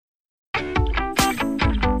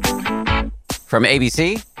From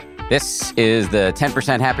ABC, this is the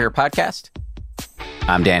 10% Happier podcast.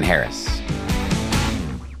 I'm Dan Harris.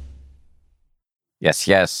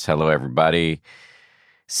 Yes. Hello, everybody.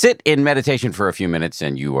 Sit in meditation for a few minutes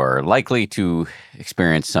and you are likely to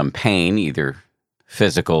experience some pain, either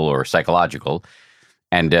physical or psychological.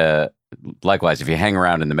 And likewise, if you hang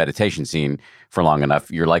around in the meditation scene for long enough,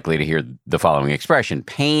 you're likely to hear the following expression: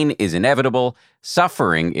 pain is inevitable,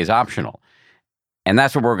 suffering is optional. And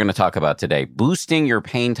that's what we're going to talk about today, boosting your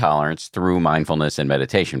pain tolerance through mindfulness and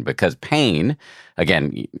meditation. Because pain,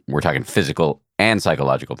 again, we're talking physical and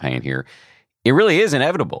psychological pain here, it really is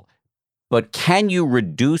inevitable. But can you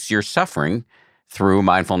reduce your suffering through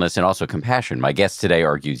mindfulness and also compassion? My guest today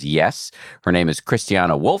argues yes. Her name is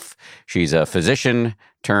Christiane Wolf. She's a physician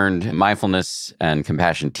turned mindfulness and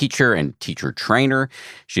compassion teacher and teacher trainer.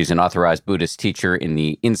 She's an authorized Buddhist teacher in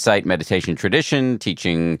the Insight meditation tradition,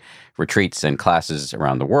 teaching retreats and classes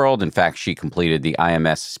around the world. In fact, she completed the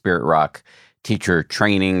IMS Spirit Rock teacher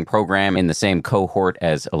training program in the same cohort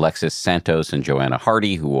as Alexis Santos and Joanna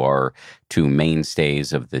Hardy, who are two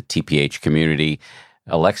mainstays of the TPH community.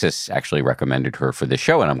 Alexis actually recommended her for the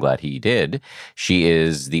show, and I'm glad he did. She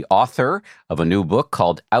is the author of a new book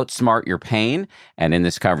called Outsmart Your Pain. And in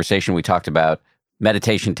this conversation, we talked about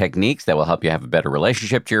meditation techniques that will help you have a better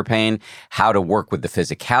relationship to your pain, how to work with the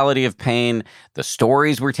physicality of pain, the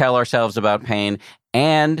stories we tell ourselves about pain,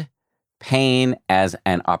 and pain as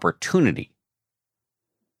an opportunity.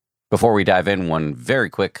 Before we dive in, one very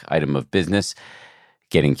quick item of business.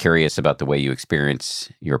 Getting curious about the way you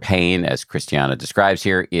experience your pain, as Christiane describes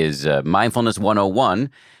here, is Mindfulness 101.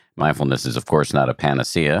 Mindfulness is, of course, not a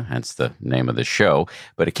panacea, hence the name of the show,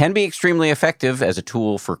 but it can be extremely effective as a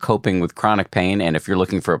tool for coping with chronic pain. And if you're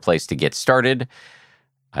looking for a place to get started,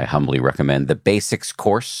 I humbly recommend the Basics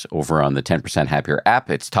course over on the 10% Happier app.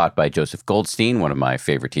 It's taught by Joseph Goldstein, one of my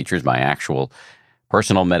favorite teachers, my actual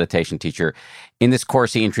personal meditation teacher. In this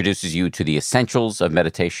course, he introduces you to the essentials of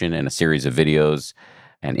meditation in a series of videos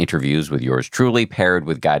and interviews with yours truly, paired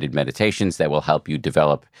with guided meditations that will help you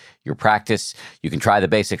develop your practice. You can try the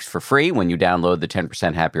Basics for free when you download the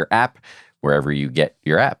 10% Happier app, wherever you get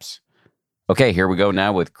your apps. Okay, here we go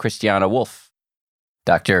now with Christiane Wolf.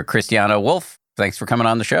 Dr. Christiane Wolf, thanks for coming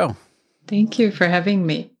on the show. Thank you for having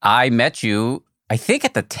me. I met you, I think,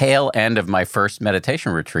 at the tail end of my first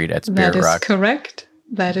meditation retreat at Spirit Rock.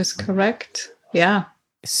 That is correct. Yeah.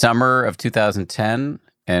 Summer of 2010.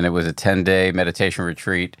 And it was a 10-day meditation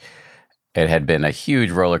retreat. It had been a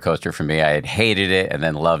huge roller coaster for me. I had hated it and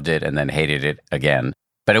then loved it and then hated it again.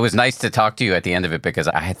 But it was nice to talk to you at the end of it because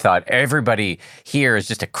I thought everybody here is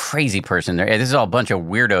just a crazy person. This is all a bunch of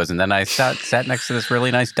weirdos. And then I sat next to this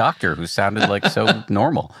really nice doctor who sounded like so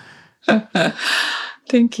normal.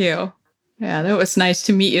 Thank you. Yeah, that was nice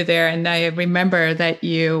to meet you there. And I remember that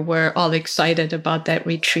you were all excited about that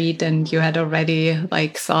retreat and you had already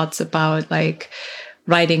thoughts about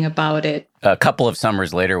writing about it. A couple of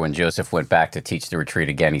summers later, when Joseph went back to teach the retreat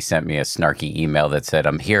again, he sent me a snarky email that said,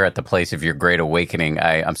 "I'm here at the place of your great awakening.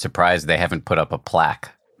 I'm surprised they haven't put up a plaque."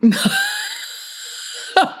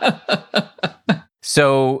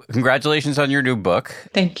 So congratulations on your new book.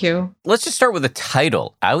 Thank you. Let's just start with the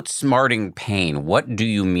title, Outsmarting Pain. What do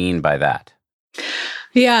you mean by that?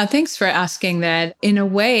 Yeah, thanks for asking that. In a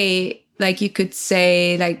way, you could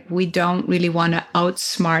say, we don't really want to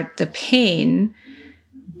outsmart the pain.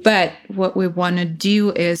 But what we want to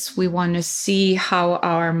do is we want to see how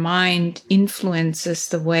our mind influences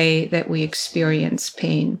the way that we experience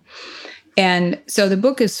pain. And so the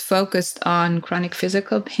book is focused on chronic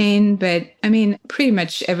physical pain, but pretty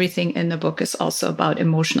much everything in the book is also about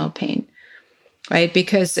emotional pain, right?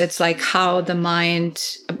 Because it's how the mind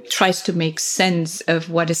tries to make sense of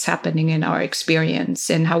what is happening in our experience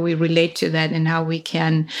and how we relate to that and how we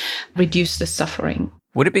can reduce the suffering.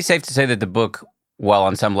 Would it be safe to say that the book, while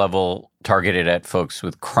on some level targeted at folks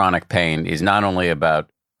with chronic pain, is not only about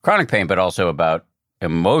chronic pain, but also about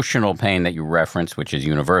emotional pain that you reference, which is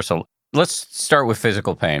universal? Let's start with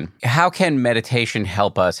physical pain. How can meditation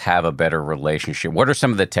help us have a better relationship? What are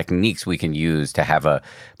some of the techniques we can use to have a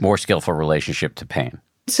more skillful relationship to pain?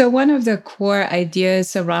 So one of the core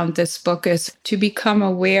ideas around this book is to become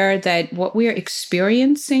aware that what we're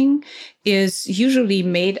experiencing is usually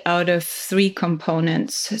made out of three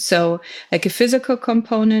components. So a physical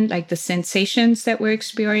component, the sensations that we're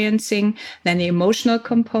experiencing, then the emotional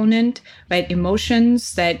component, right?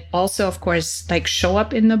 Emotions that also, of course, show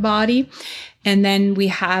up in the body. And then we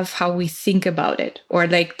have how we think about it, or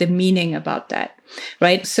the meaning about that,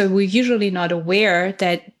 right? So we're usually not aware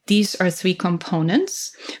that these are three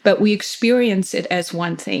components, but we experience it as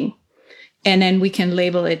one thing. And then we can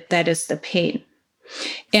label it that as the pain.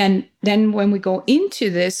 And then when we go into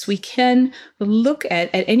this, we can look at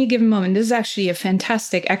any given moment. This is actually a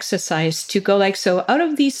fantastic exercise to go like, so out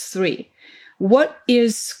of these three, what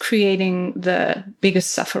is creating the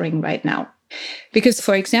biggest suffering right now? Because,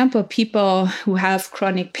 for example, people who have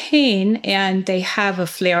chronic pain and they have a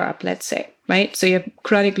flare up, let's say, right? So you have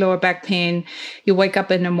chronic lower back pain, you wake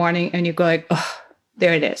up in the morning and you go like, oh,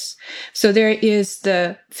 there it is. So there is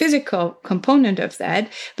the physical component of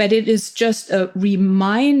that, but it is just a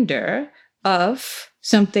reminder of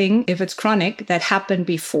something, if it's chronic, that happened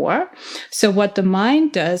before. So what the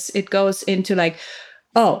mind does, it goes into like,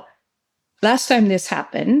 oh, last time this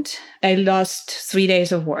happened, I lost 3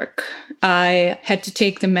 days of work. I had to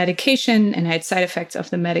take the medication and I had side effects of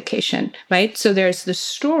the medication, right? So there's the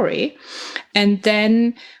story. And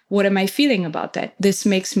then what am I feeling about that? This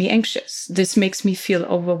makes me anxious. This makes me feel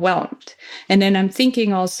overwhelmed. And then I'm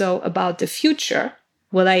thinking also about the future.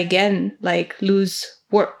 Will I again like lose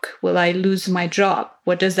work? Will I lose my job?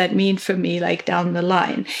 What does that mean for me like down the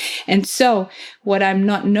line? And so what I'm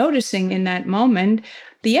not noticing in that moment,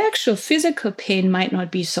 the actual physical pain might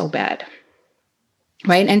not be so bad.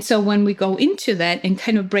 Right. And so when we go into that and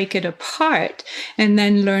kind of break it apart and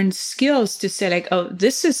then learn skills to say like, oh,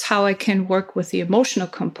 this is how I can work with the emotional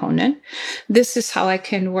component. This is how I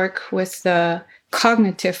can work with the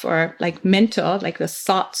cognitive or like mental, like the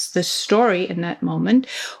thoughts, the story in that moment.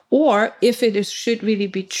 Or if it is, should really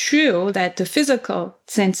be true that the physical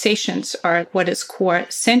sensations are what is core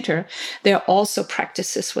center, there are also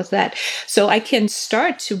practices with that. So I can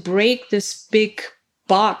start to break this big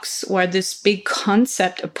box or this big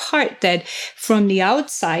concept apart that from the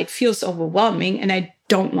outside feels overwhelming and I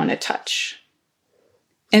don't want to touch.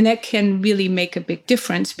 And that can really make a big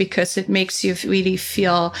difference because it makes you really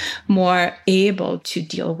feel more able to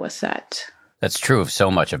deal with that. That's true of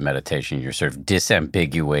so much of meditation. You're sort of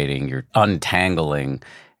disambiguating, you're untangling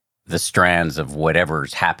the strands of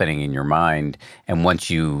whatever's happening in your mind. And once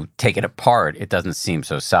you take it apart, it doesn't seem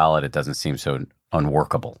so solid. It doesn't seem so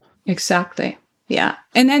unworkable. Exactly. Yeah.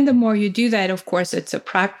 And then the more you do that, of course, it's a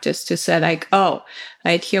practice to say like, oh,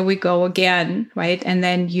 right, here we go again, right? And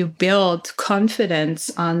then you build confidence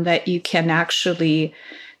on that you can actually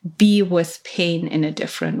be with pain in a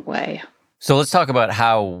different way. So let's talk about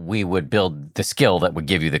how we would build the skill that would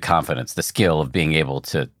give you the confidence, the skill of being able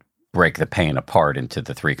to break the pain apart into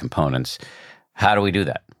the three components. How do we do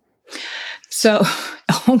that? So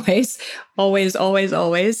always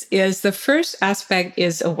is the first aspect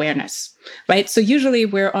is awareness, right? So usually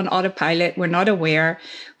we're on autopilot. We're not aware.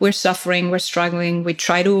 We're suffering. We're struggling. We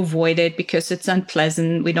try to avoid it because it's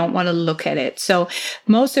unpleasant. We don't want to look at it. So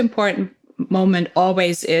most important moment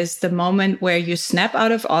always is the moment where you snap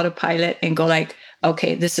out of autopilot and go like,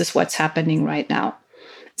 okay, this is what's happening right now.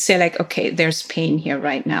 Say like, okay, there's pain here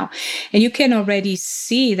right now. And you can already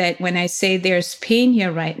see that when I say there's pain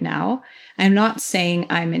here right now, I'm not saying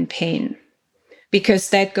I'm in pain, because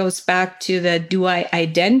that goes back to the, do I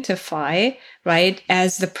identify, right,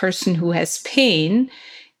 as the person who has pain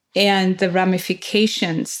and the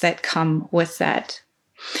ramifications that come with that.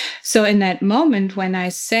 So in that moment, when I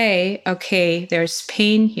say, okay, there's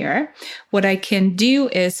pain here, what I can do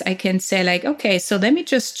is I can say like, okay, so let me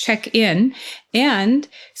just check in and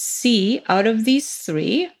see out of these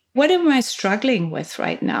three, what am I struggling with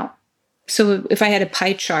right now? So if I had a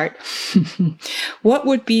pie chart, what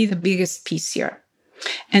would be the biggest piece here?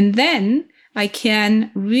 And then I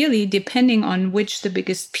can really, depending on which the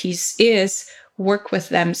biggest piece is, work with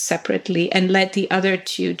them separately and let the other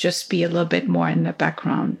two just be a little bit more in the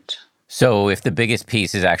background. So if the biggest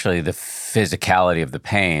piece is actually the physicality of the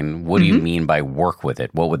pain, what do you mean by work with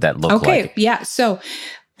it? What would that look like? Okay, yeah. So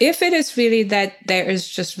if it is really that there is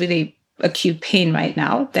just really acute pain right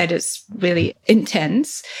now that is really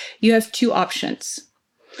intense, you have two options.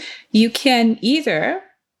 You can either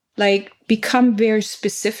like become very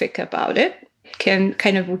specific about it, can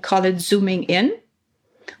kind of, we call it zooming in,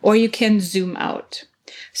 or you can zoom out.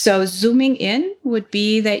 So zooming in would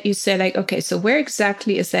be that you say like, okay, so where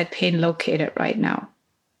exactly is that pain located right now?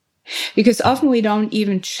 Because often we don't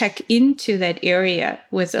even check into that area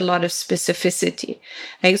with a lot of specificity.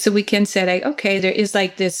 Like, so we can say like, okay, there is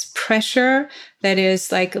like this pressure that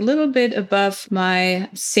is like a little bit above my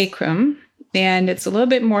sacrum, and it's a little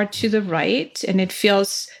bit more to the right, and it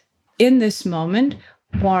feels in this moment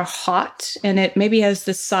more hot, and it maybe has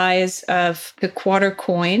the size of a quarter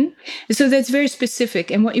coin. So that's very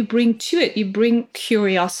specific. And what you bring to it, you bring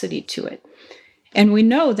curiosity to it. And we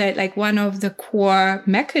know that like one of the core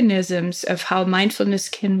mechanisms of how mindfulness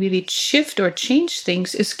can really shift or change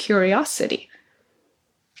things is curiosity.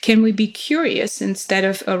 Can we be curious instead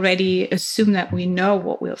of already assume that we know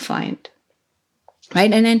what we'll find?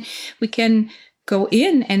 right? And then we can go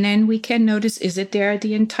in and then we can notice, is it there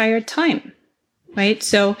the entire time, right?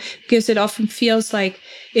 So, because it often feels like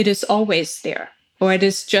it is always there, or it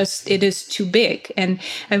is too big. And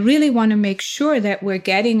I really want to make sure that we're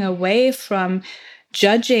getting away from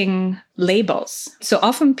judging labels. So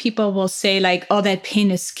often people will say like, oh, that pain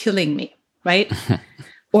is killing me, right?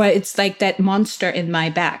 Or it's like that monster in my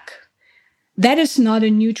back. That is not a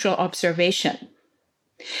neutral observation.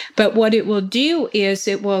 But what it will do is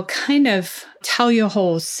it will kind of tell your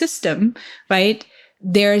whole system, right?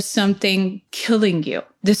 There is something killing you.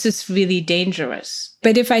 This is really dangerous.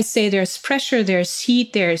 But if I say there's pressure, there's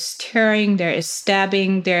heat, there's tearing, there is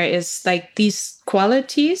stabbing, there is like these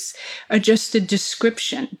qualities are just a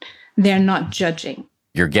description. They're not judging.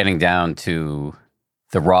 You're getting down to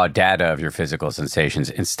the raw data of your physical sensations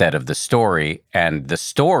instead of the story, and the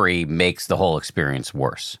story makes the whole experience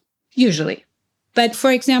worse. Usually. But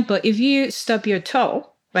for example, if you stub your toe,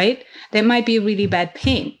 right, that might be really bad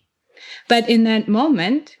pain. But in that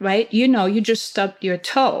moment, right, you just stubbed your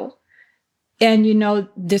toe and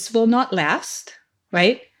this will not last,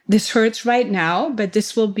 right? This hurts right now, but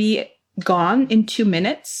this will be gone in 2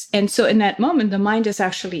 minutes. And so in that moment, the mind is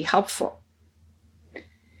actually helpful.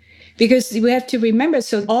 Because we have to remember,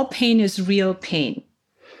 so all pain is real pain.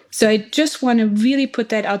 So I just want to really put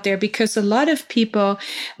that out there, because a lot of people,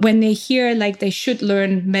 when they hear like they should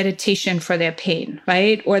learn meditation for their pain,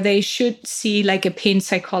 right? Or they should see like a pain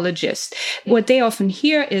psychologist, what they often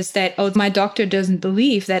hear is that, oh, my doctor doesn't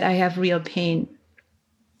believe that I have real pain.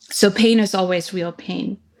 So pain is always real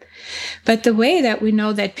pain. But the way that we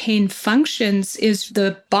know that pain functions is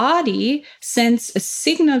the body sends a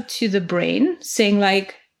signal to the brain saying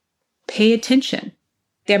like, pay attention.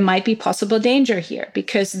 There might be possible danger here,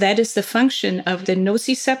 because that is the function of the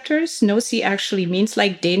nociceptors. Noci actually means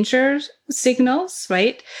like danger signals,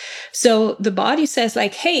 right? So the body says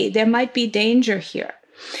like, hey, there might be danger here.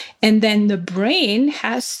 And then the brain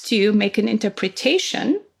has to make an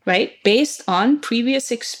interpretation, right, based on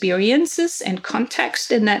previous experiences and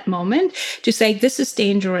context in that moment to say this is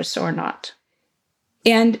dangerous or not.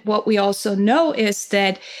 And what we also know is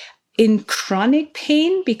that in chronic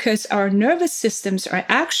pain, because our nervous systems are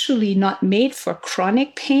actually not made for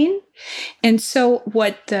chronic pain. And so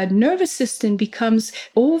what the nervous system becomes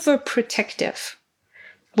overprotective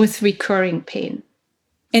with recurring pain.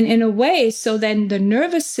 And in a way, so then the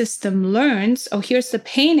nervous system learns, oh, here's the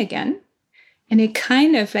pain again. And it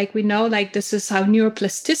kind of like, we know, like this is how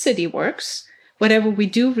neuroplasticity works. Whatever we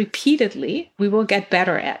do repeatedly, we will get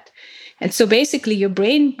better at. And so basically your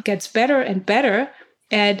brain gets better and better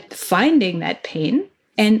at finding that pain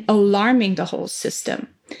and alarming the whole system.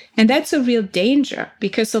 And that's a real danger,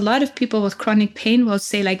 because a lot of people with chronic pain will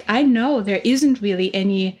say like, I know there isn't really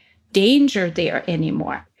any danger there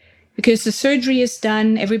anymore because the surgery is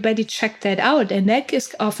done. Everybody checked that out. And that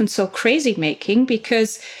is often so crazy making,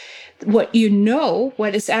 because what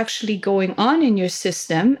is actually going on in your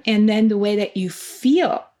system, and then the way that you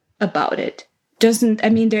feel about it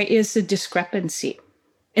there is a discrepancy.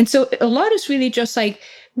 And so a lot is really just like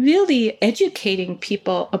really educating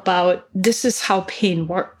people about this is how pain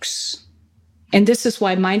works. And this is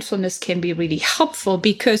why mindfulness can be really helpful,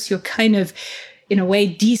 because you're kind of, in a way,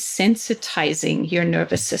 desensitizing your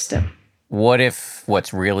nervous system. What if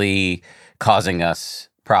what's really causing us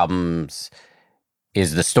problems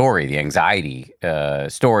is the story, the anxiety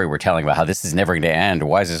story we're telling about how this is never going to end, or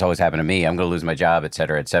why does this always happen to me? I'm going to lose my job, et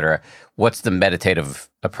cetera, et cetera. What's the meditative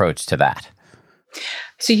approach to that?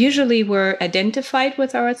 So usually we're identified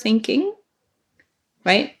with our thinking,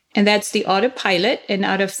 right? And that's the autopilot. And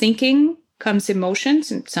out of thinking comes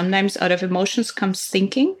emotions. And sometimes out of emotions comes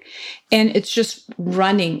thinking. And it's just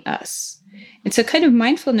running us. And so kind of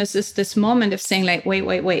mindfulness is this moment of saying like,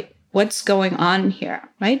 wait, what's going on here,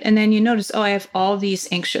 right? And then you notice, oh, I have all these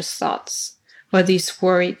anxious thoughts or these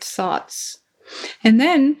worried thoughts. And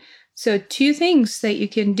then, so two things that you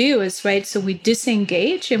can do is, right, so we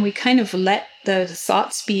disengage and we kind of let the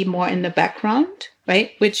thoughts be more in the background,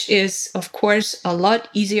 right? Which is, of course, a lot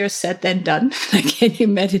easier said than done. Like any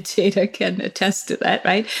meditator can attest to that,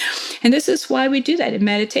 right? And this is why we do that in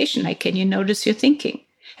meditation. Like, can you notice your thinking?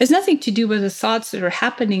 It has nothing to do with the thoughts that are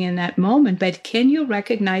happening in that moment, but can you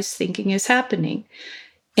recognize thinking is happening?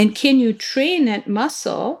 And can you train that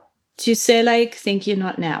muscle to say, like, think you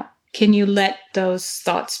not now? Can you let those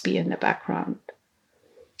thoughts be in the background?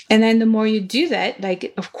 And then the more you do that,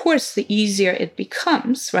 like, of course, the easier it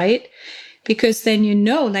becomes, right? Because then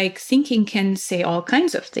like, thinking can say all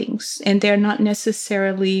kinds of things, and they're not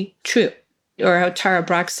necessarily true. Or how Tara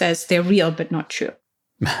Brach says, they're real, but not true.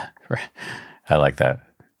 I like that.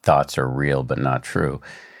 Thoughts are real, but not true.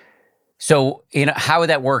 So, how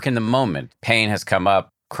would that work in the moment? Pain has come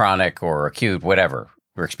up, chronic or acute, whatever.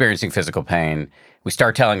 We're experiencing physical pain. We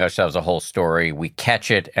start telling ourselves a whole story. We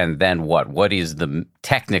catch it. And then what? What is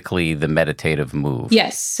technically the meditative move?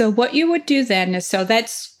 Yes. So what you would do then is, so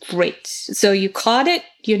that's great. So you caught it,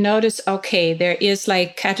 you notice, okay, there is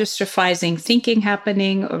like catastrophizing thinking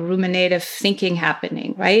happening or ruminative thinking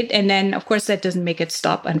happening, right? And then, of course, that doesn't make it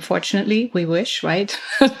stop. Unfortunately, we wish, right?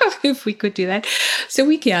 If we could do that. So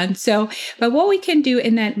we can. But what we can do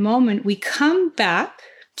in that moment, we come back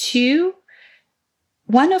to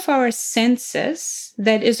one of our senses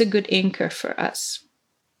that is a good anchor for us.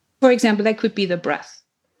 For example, that could be the breath.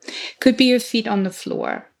 Could be your feet on the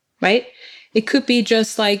floor, right? It could be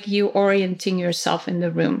just like you orienting yourself in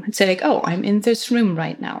the room and say like, oh, I'm in this room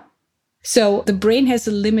right now. So the brain has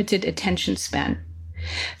a limited attention span.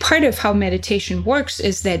 Part of how meditation works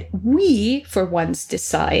is that we, for once,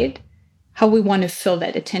 decide how we want to fill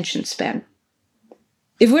that attention span.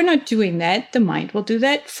 If we're not doing that, the mind will do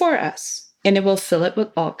that for us. And it will fill it with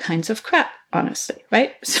all kinds of crap, honestly,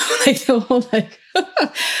 right? So like the whole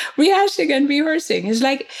rehashing and rehearsing is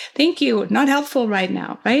like, thank you, not helpful right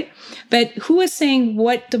now, right? But who is saying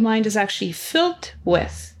what the mind is actually filled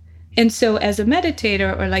with? And so as a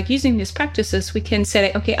meditator or like using these practices, we can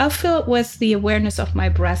say, okay, I'll fill it with the awareness of my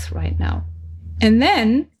breath right now. And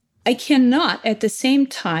then I cannot at the same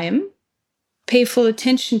time pay full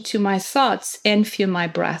attention to my thoughts and feel my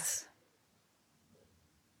breath.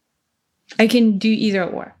 I can do either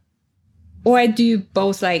or I do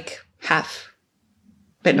both like half,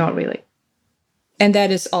 but not really. And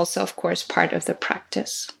that is also, of course, part of the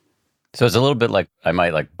practice. So it's a little bit like I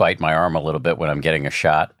might like bite my arm a little bit when I'm getting a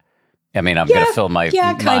shot. I mean, I'm going to fill my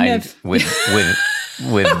mind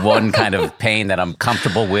with one kind of pain that I'm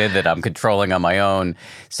comfortable with, that I'm controlling on my own,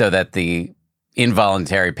 so that the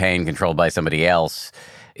involuntary pain controlled by somebody else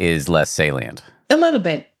is less salient. A little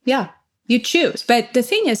bit, yeah. You choose. But the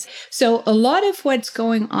thing is, so a lot of what's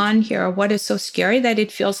going on here, what is so scary, that it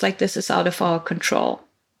feels like this is out of our control.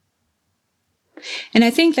 And I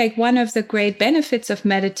think like one of the great benefits of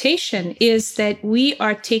meditation is that we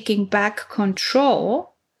are taking back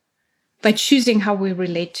control by choosing how we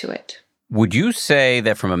relate to it. Would you say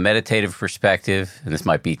that from a meditative perspective, and this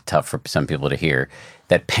might be tough for some people to hear,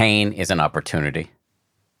 that pain is an opportunity?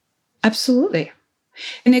 Absolutely.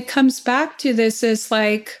 And it comes back to this as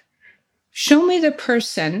like, show me the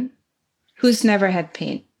person who's never had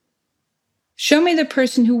pain. Show me the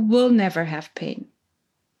person who will never have pain.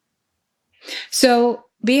 So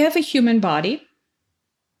we have a human body.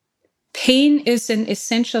 Pain is an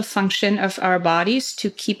essential function of our bodies to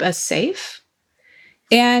keep us safe.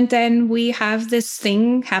 And then we have this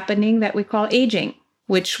thing happening that we call aging,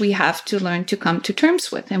 which we have to learn to come to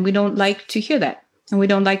terms with. And we don't like to hear that. And we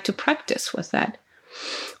don't like to practice with that.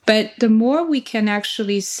 But the more we can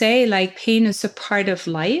actually say like pain is a part of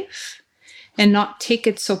life and not take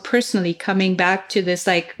it so personally, coming back to this,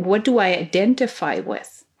 like, what do I identify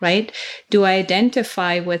with, right? Do I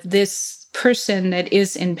identify with this person that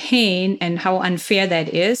is in pain and how unfair that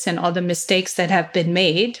is and all the mistakes that have been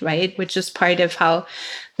made, right? Which is part of how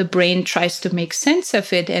the brain tries to make sense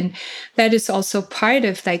of it. And that is also part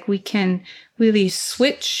of like, we can really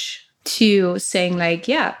switch to saying like,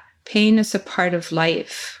 yeah, pain is a part of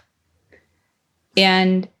life.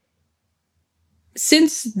 And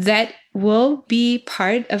since that will be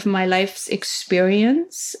part of my life's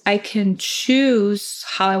experience, I can choose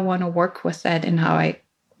how I want to work with that and how I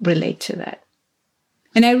relate to that.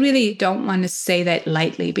 And I really don't want to say that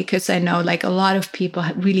lightly, because I know like a lot of people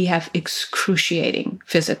really have excruciating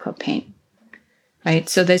physical pain, right?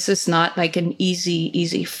 So this is not like an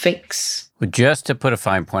easy fix. But just to put a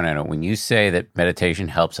fine point on it, when you say that meditation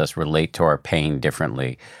helps us relate to our pain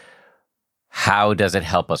differently, how does it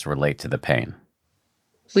help us relate to the pain?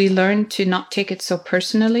 We learn to not take it so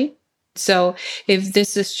personally. So if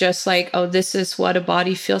this is just like, oh, this is what a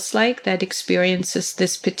body feels like that experiences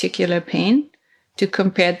this particular pain, to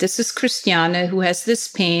compare, this is Christiane who has this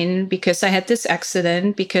pain because I had this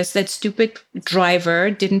accident, because that stupid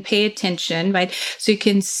driver didn't pay attention, right? So you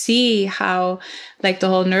can see how like the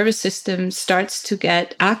whole nervous system starts to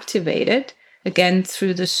get activated again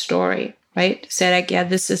through the story, right? Say like, yeah,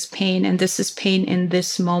 this is pain and this is pain in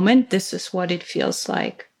this moment. This is what it feels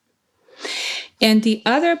like. And the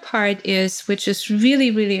other part is, which is really,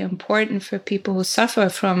 really important for people who suffer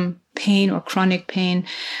from pain or chronic pain,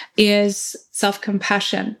 is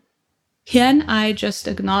self-compassion. Can I just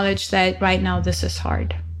acknowledge that right now this is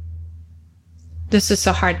hard? This is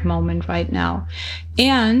a hard moment right now.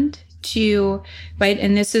 And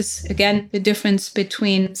this is, again, the difference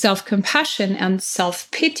between self-compassion and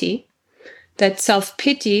self-pity. that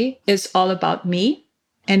self-pity is all about me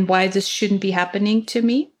and why this shouldn't be happening to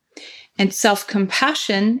me. And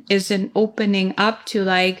self-compassion is an opening up to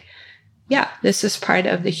like, yeah, this is part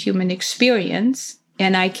of the human experience.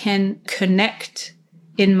 And I can connect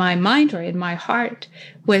in my mind or in my heart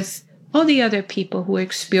with all the other people who are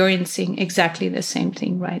experiencing exactly the same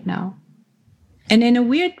thing right now. And in a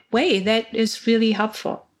weird way, that is really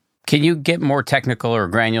helpful. Can you get more technical or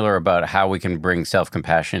granular about how we can bring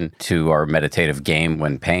self-compassion to our meditative game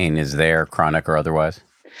when pain is there, chronic or otherwise?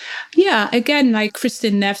 Yeah, again, like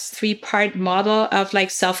Kristin Neff's 3-part model of like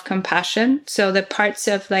self-compassion. So the parts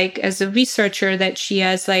of like, as a researcher, that she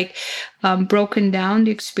has like broken down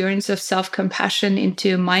the experience of self-compassion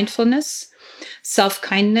into mindfulness,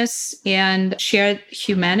 self-kindness, and shared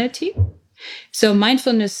humanity. So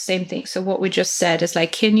mindfulness, same thing. So what we just said is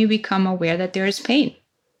like, can you become aware that there is pain?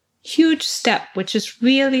 Huge step, which is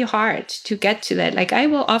really hard to get to that. Like I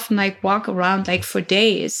will often like walk around like for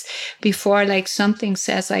days before like something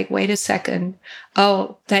says like, wait a second.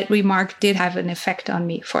 Oh, that remark did have an effect on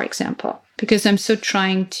me, for example, because I'm so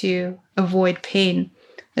trying to avoid pain.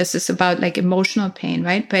 This is about like emotional pain,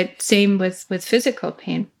 right? But same with physical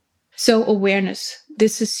pain. So awareness,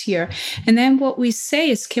 this is here. And then what we say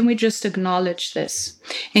is, can we just acknowledge this?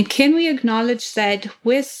 And can we acknowledge that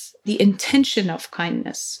with the intention of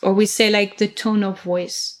kindness? Or we say like the tone of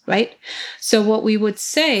voice, right? So what we would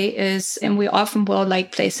say is, and we often will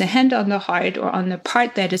like place a hand on the heart or on the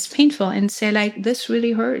part that is painful and say like, this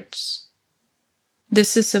really hurts.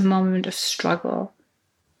 This is a moment of struggle.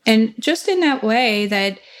 And just in that way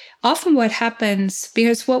that often what happens,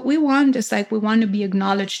 because what we want is like, we want to be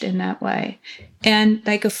acknowledged in that way. And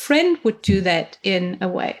like a friend would do that in a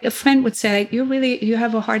way. A friend would say like, you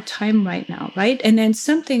have a hard time right now, right? And then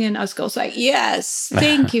something in us goes like, yes,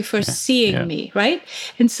 thank you for seeing me, right?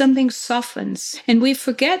 And something softens. And we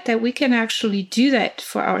forget that we can actually do that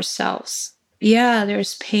for ourselves. Yeah,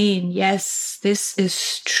 there's pain. Yes, this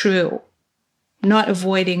is true. Not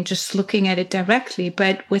avoiding just looking at it directly,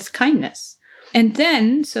 but with kindness. And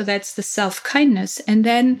then, so that's the self-kindness, and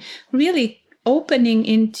then really opening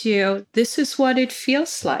into, this is what it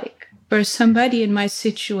feels like for somebody in my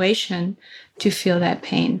situation to feel that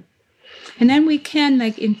pain. And then we can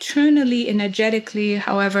like internally, energetically,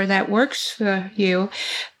 however that works for you,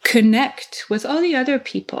 connect with all the other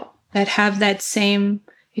people that have that same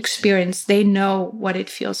experience. They know what it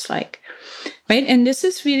feels like. Right. And this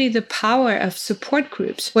is really the power of support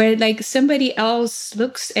groups where like somebody else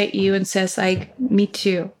looks at you and says like, me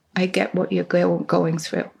too. I get what you're going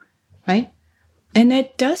through. Right. And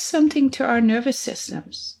that does something to our nervous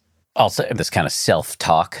systems. Also, this kind of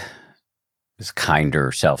self-talk, this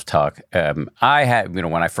kinder self-talk. I had,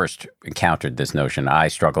 when I first encountered this notion, I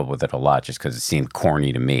struggled with it a lot just because it seemed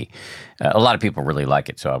corny to me. A lot of people really like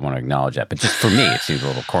it, so I want to acknowledge that. But just for me, it seems a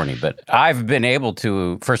little corny. But I've been able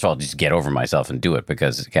to, first of all, just get over myself and do it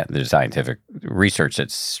because again, there's scientific research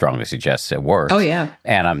that strongly suggests it works. Oh, yeah.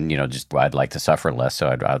 And I'm, I'd like to suffer less,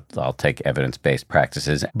 so I'll take evidence-based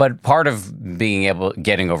practices. But part of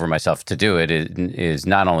getting over myself to do it is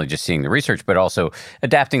not only just seeing the research, but also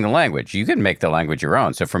adapting the language. You can make the language your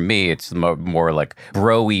own. So for me, it's more like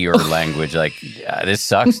bro-ier language, like, this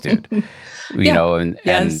sucks, dude.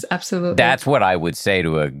 Yes, absolutely. That's what I would say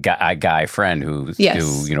to a guy friend who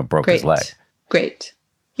broke his leg. Great.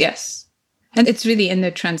 Yes. And it's really in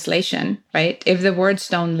the translation, right? If the words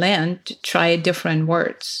don't land, try different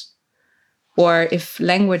words. Or if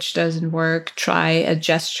language doesn't work, try a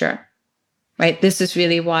gesture, right? This is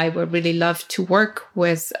really why we really love to work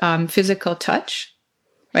with physical touch,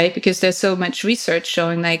 right? Because there's so much research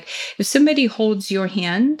showing like if somebody holds your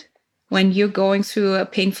hand when you're going through a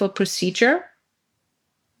painful procedure,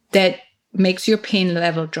 that makes your pain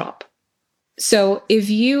level drop. So if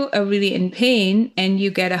you are really in pain and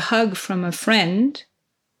you get a hug from a friend,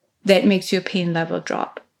 that makes your pain level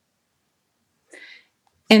drop.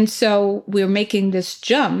 And so we're making this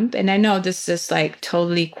jump, and I know this is like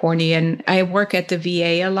totally corny, and I work at the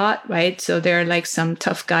VA a lot, right? So they're like some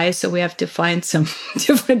tough guys, so we have to find some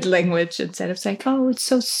different language instead of like, oh, it's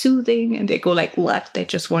so soothing, and they go like, what? They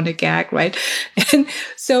just want to gag, right? And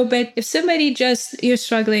so, but if somebody you're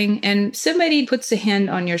struggling, and somebody puts a hand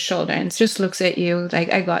on your shoulder and just looks at you like,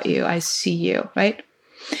 I got you, I see you, right?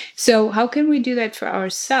 So how can we do that for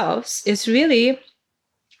ourselves? Is really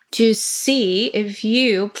to see if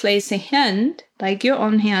you place a hand, like your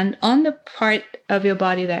own hand, on the part of your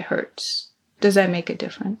body that hurts. Does that make a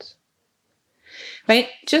difference? Right?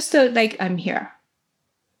 Just like, I'm here.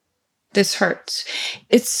 This hurts.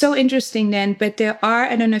 It's so interesting then, but there are,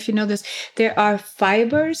 I don't know if you know this, there are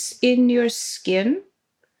fibers in your skin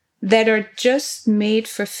that are just made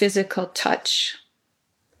for physical touch.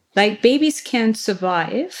 Like babies can't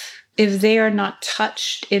survive if they are not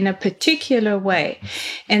touched in a particular way.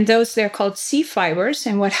 And those, they're called C fibers.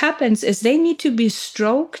 And what happens is they need to be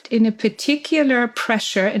stroked in a particular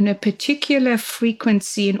pressure, in a particular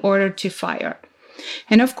frequency in order to fire.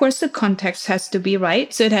 And of course, the context has to be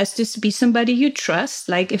right. So it has to be somebody you trust.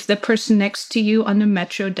 Like if the person next to you on the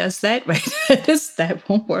metro does that, right? That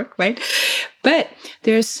won't work, right? But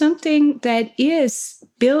there's something that is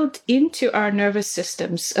built into our nervous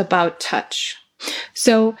systems about touch.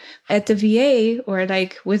 So at the VA or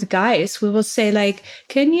like with guys, we will say like,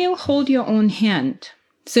 can you hold your own hand?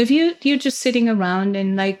 So if you're just sitting around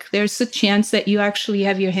and like there's a chance that you actually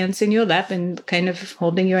have your hands in your lap and kind of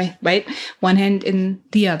holding your right one hand in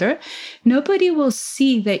the other, nobody will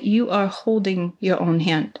see that you are holding your own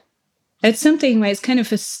hand. That's something where it's kind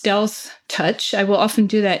of a stealth touch. I will often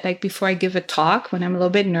do that like before I give a talk when I'm a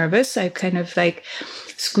little bit nervous. I kind of like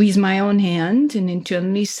squeeze my own hand and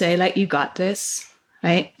internally say like, you got this,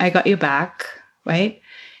 right? I got your back, right?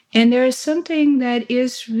 And there is something that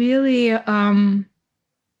is really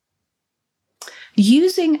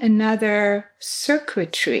using another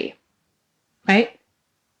circuitry, right,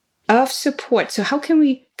 of support. So how can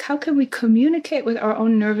we communicate with our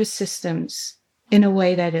own nervous systems in a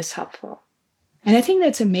way that is helpful? And I think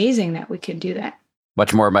that's amazing that we can do that.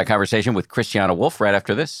 Much more of my conversation with Christiane Wolf right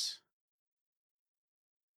after this.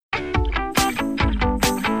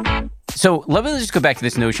 So let me just go back to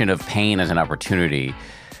this notion of pain as an opportunity.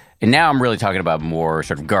 And now I'm really talking about more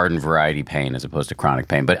sort of garden variety pain as opposed to chronic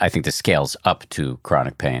pain, but I think this scales up to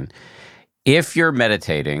chronic pain. If you're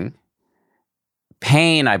meditating,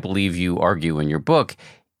 pain, I believe you argue in your book,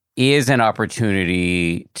 is an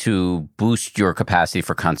opportunity to boost your capacity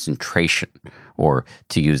for concentration, or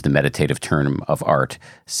to use the meditative term of art,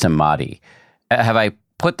 samadhi. Have I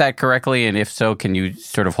put that correctly? And if so, can you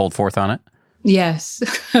sort of hold forth on it? Yes.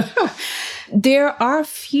 There are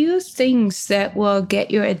few things that will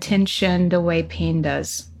get your attention the way pain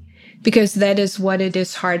does, because that is what it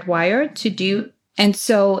is hardwired to do. And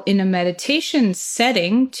so in a meditation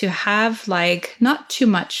setting, to have like not too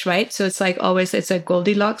much, right? So it's like always, it's a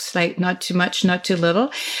Goldilocks, like not too much, not too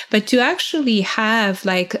little, but to actually have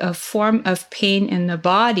like a form of pain in the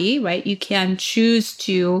body, right? You can choose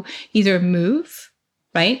to either move,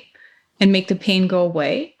 right? And make the pain go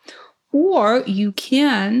away. Or you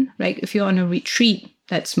can, like if you're on a retreat,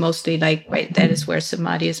 that's mostly like, right, that is where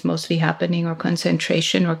samadhi is mostly happening, or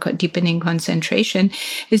concentration or deepening concentration,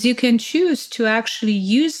 is you can choose to actually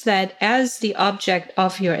use that as the object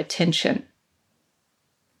of your attention.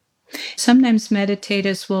 Sometimes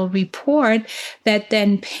meditators will report that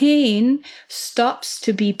then pain stops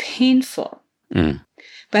to be painful,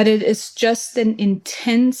 but it is just an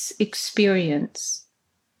intense experience.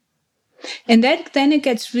 And then it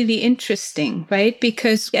gets really interesting, right?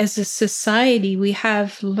 Because as a society, we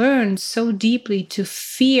have learned so deeply to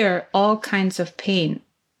fear all kinds of pain.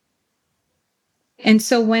 And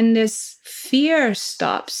so when this fear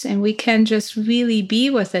stops and we can just really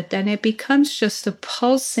be with it, then it becomes just a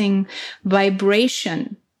pulsing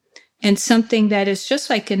vibration and something that is just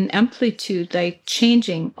like an amplitude, like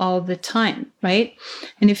changing all the time, right?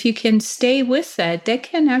 And if you can stay with that, that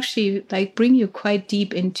can actually like bring you quite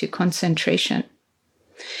deep into concentration.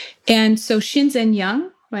 And so Shinzen Yang,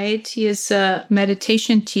 right? He is a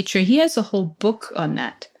meditation teacher. He has a whole book on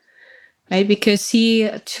that, right? Because he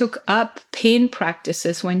took up pain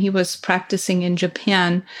practices when he was practicing in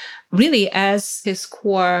Japan, really as his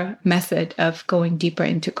core method of going deeper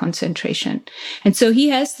into concentration. And so he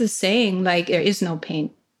has the saying, like, there is no pain.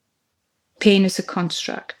 Pain is a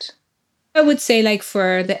construct. I would say, like,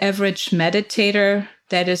 for the average meditator,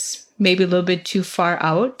 that is maybe a little bit too far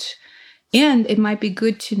out. And it might be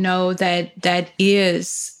good to know that that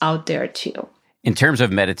is out there too. In terms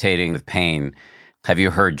of meditating with pain, have you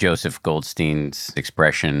heard Joseph Goldstein's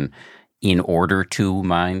expression, in order to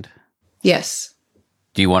mind? Yes.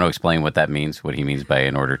 Do you want to explain what that means, what he means by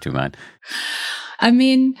in order to mind? I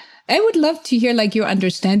mean, I would love to hear like your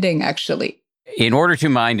understanding, actually. In order to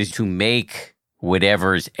mind is to make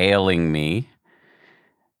whatever's ailing me,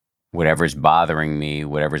 whatever's bothering me,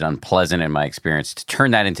 whatever's unpleasant in my experience, to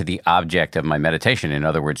turn that into the object of my meditation. In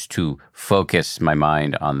other words, to focus my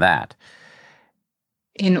mind on that.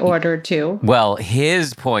 In order to? Well,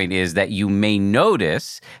 his point is that you may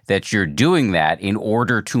notice that you're doing that in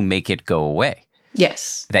order to make it go away.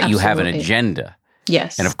 Yes. That absolutely. you have an agenda.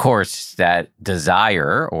 Yes. And of course, that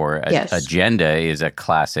desire or agenda is a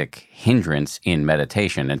classic hindrance in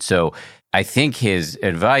meditation. And so I think his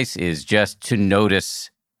advice is just to notice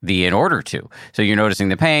the in order to. So you're noticing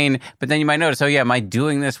the pain, but then you might notice, oh yeah, am I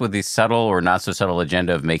doing this with the subtle or not so subtle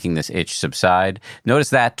agenda of making this itch subside? Notice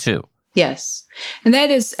that too. Yes. And that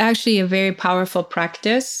is actually a very powerful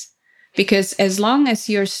practice, because as long as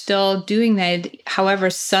you're still doing that, however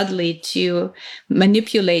subtly, to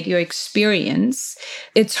manipulate your experience,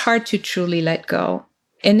 it's hard to truly let go.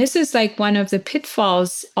 And this is like one of the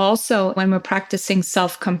pitfalls also when we're practicing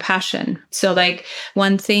self-compassion. So like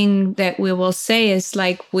one thing that we will say is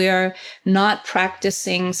like, we're not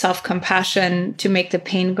practicing self-compassion to make the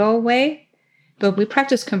pain go away, but we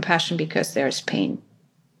practice compassion because there's pain.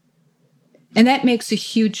 And that makes a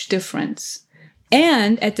huge difference.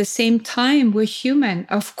 And at the same time, we're human.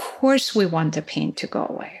 Of course, we want the pain to go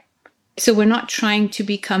away. So we're not trying to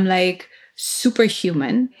become like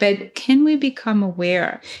superhuman, but can we become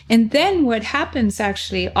aware? And then what happens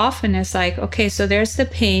actually often is like, okay, so there's the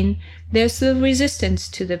pain, there's the resistance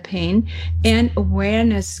to the pain, and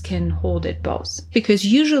awareness can hold it both. Because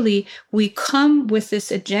usually we come with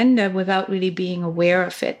this agenda without really being aware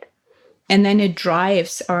of it. And then it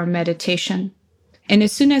drives our meditation. And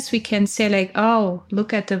as soon as we can say like, oh,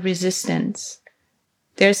 look at the resistance.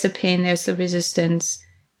 There's the pain, there's the resistance.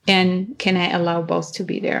 And can I allow both to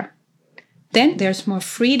be there? Then there's more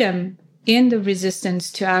freedom in the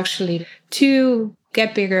resistance to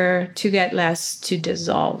get bigger, to get less, to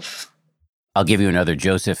dissolve. I'll give you another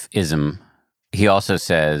Joseph-ism. He also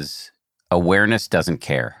says, awareness doesn't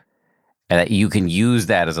care. And that you can use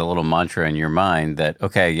that as a little mantra in your mind that,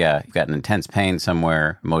 okay, yeah, you've got an intense pain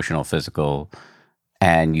somewhere, emotional, physical,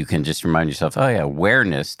 and you can just remind yourself, oh yeah,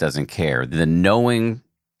 awareness doesn't care. The knowing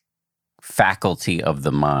faculty of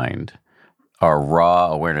the mind, our raw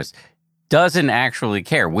awareness, doesn't actually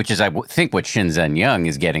care, which is, I think, what Shinzen Young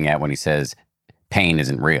is getting at when he says pain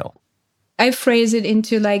isn't real. I phrase it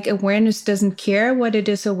into like, awareness doesn't care what it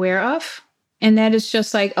is aware of. And that is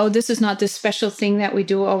just like, oh, this is not this special thing that we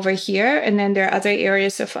do over here. And then there are other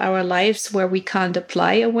areas of our lives where we can't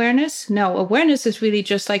apply awareness. No, awareness is really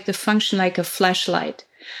just like the function like a flashlight.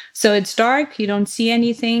 So it's dark, you don't see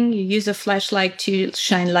anything, you use a flashlight to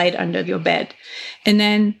shine light under your bed. And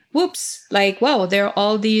then, whoops, like, wow, there are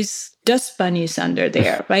all these dust bunnies under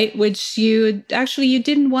there, right? Which you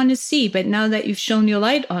didn't want to see, but now that you've shown your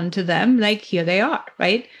light onto them, like here they are,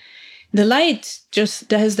 right? The light just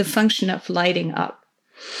does the function of lighting up.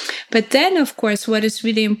 But then, of course, what is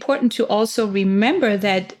really important to also remember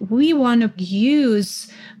that we want to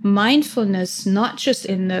use mindfulness not just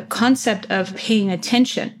in the concept of paying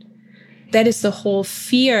attention. That is the whole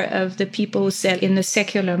fear of the people who said in the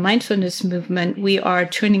secular mindfulness movement, we are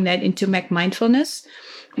turning that into McMindfulness,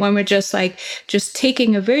 when we're just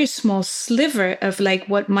taking a very small sliver of like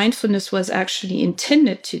what mindfulness was actually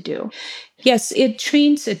intended to do. Yes, it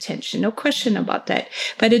trains attention, no question about that.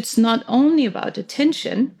 But it's not only about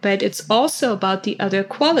attention, but it's also about the other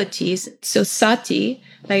qualities. So sati,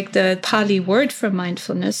 like the Pali word for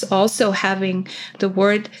mindfulness, also having the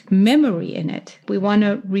word memory in it. We want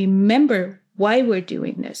to remember why we're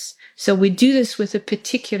doing this. So we do this with a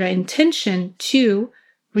particular intention to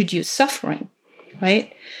reduce suffering,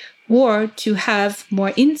 right? Or to have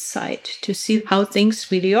more insight, to see how things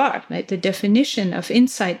really are, right? The definition of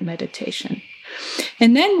insight meditation.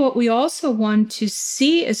 And then what we also want to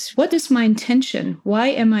see is, what is my intention? Why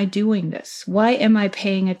am I doing this? Why am I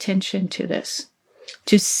paying attention to this?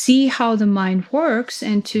 To see how the mind works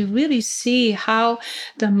and to really see how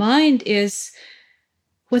the mind is,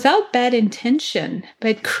 without bad intention,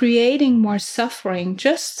 but creating more suffering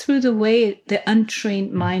just through the way the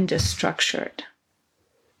untrained mind is structured.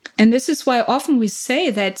 And this is why often we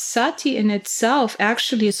say that sati in itself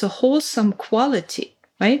actually is a wholesome quality,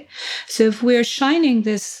 right? So if we're shining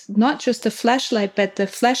this, not just a flashlight, but the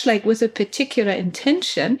flashlight with a particular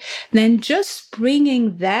intention, then just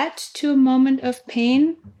bringing that to a moment of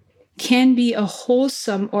pain can be a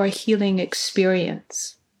wholesome or healing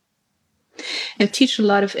experience. I teach a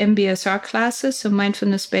lot of MBSR classes, so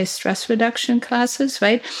mindfulness-based stress reduction classes,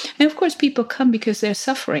 right? And of course, people come because they're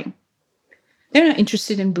suffering. They're not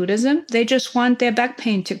interested in Buddhism. They just want their back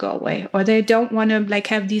pain to go away, or they don't want to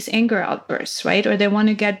have these anger outbursts, right? Or they want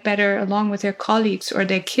to get better along with their colleagues or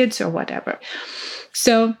their kids or whatever.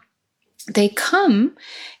 So they come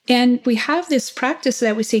and we have this practice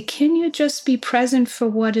that we say, can you just be present for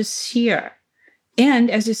what is here? And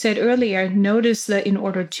as you said earlier, notice the in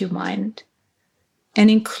order to mind and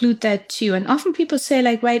include that too. And often people say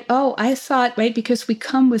right, oh, I thought, right, because we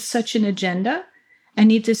come with such an agenda, I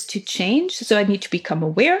need this to change, so I need to become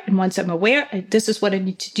aware. And once I'm aware, this is what I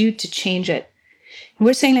need to do to change it. And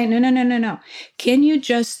we're saying no. Can you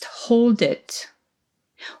just hold it?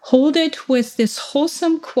 Hold it with this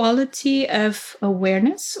wholesome quality of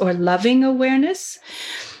awareness or loving awareness.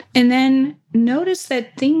 And then notice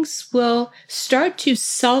that things will start to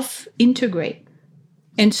self-integrate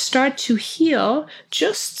and start to heal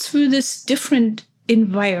just through this different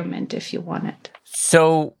environment, if you want it.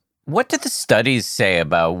 So, what do the studies say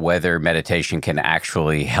about whether meditation can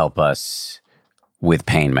actually help us with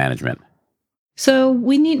pain management? So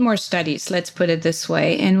we need more studies, let's put it this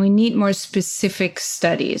way, and we need more specific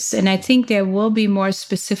studies. And I think there will be more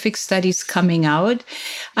specific studies coming out.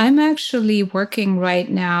 I'm actually working right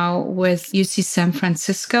now with UC San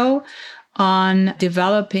Francisco on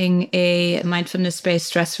developing a mindfulness-based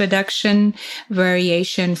stress reduction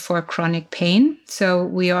variation for chronic pain. So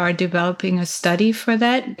we are developing a study for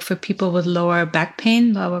that for people with lower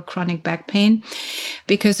chronic back pain,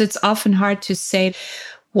 because it's often hard to say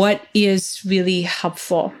what is really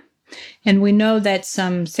helpful. And we know that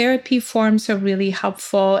some therapy forms are really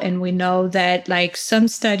helpful. And we know that some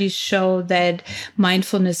studies show that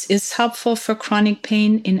mindfulness is helpful for chronic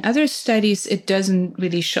pain. In other studies, it doesn't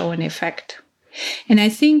really show an effect. And I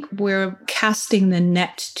think we're casting the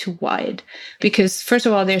net too wide because, first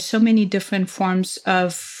of all, there's so many different forms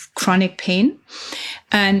of chronic pain.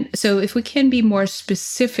 And so if we can be more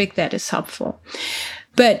specific, that is helpful.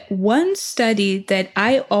 But one study that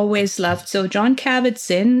I always loved, so John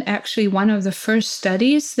Kabat-Zinn, actually one of the first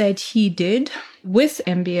studies that he did with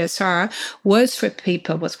MBSR was for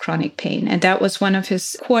people with chronic pain. And that was one of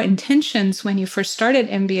his core intentions when he first started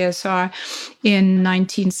MBSR in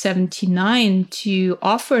 1979, to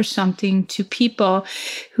offer something to people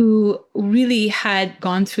who really had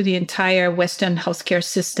gone through the entire Western healthcare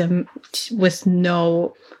system with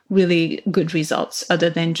no really good results other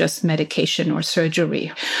than just medication or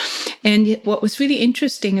surgery. And what was really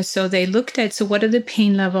interesting is, so they looked at, so what are the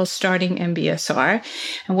pain levels starting MBSR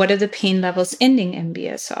and what are the pain levels ending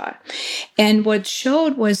MBSR? And what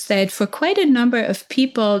showed was that for quite a number of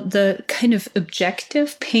people, the kind of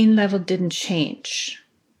objective pain level didn't change,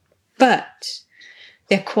 but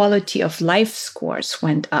their quality of life scores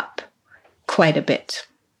went up quite a bit.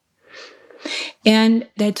 And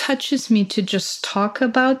that touches me to just talk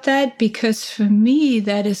about that, because for me,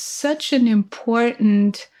 that is such an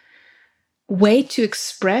important way to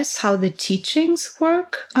express how the teachings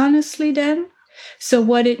work, honestly, then. So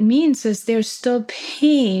what it means is there's still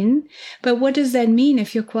pain, but what does that mean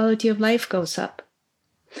if your quality of life goes up?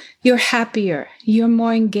 You're happier, you're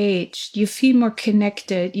more engaged, you feel more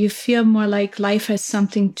connected, you feel more like life has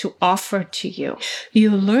something to offer to you. You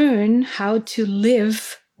learn how to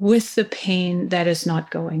live with the pain that is not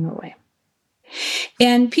going away.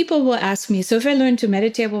 And people will ask me, so if I learn to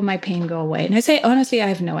meditate, will my pain go away? And I say, honestly, I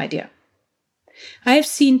have no idea. I've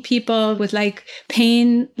seen people with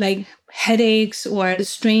pain, like headaches or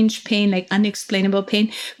strange pain, like unexplainable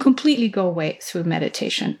pain, completely go away through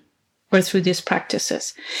meditation or through these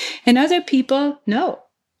practices. And other people, no,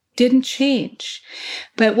 didn't change.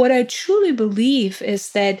 But what I truly believe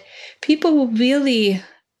is that people who really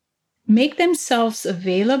make themselves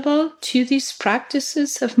available to these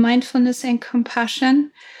practices of mindfulness and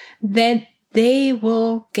compassion, that they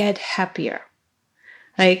will get happier.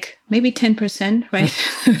 Like maybe 10%,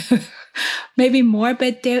 right? Maybe more,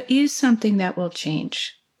 but there is something that will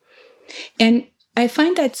change. And I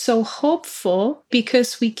find that so hopeful,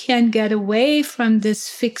 because we can get away from this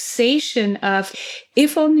fixation of,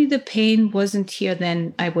 if only the pain wasn't here,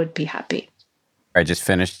 then I would be happy. I just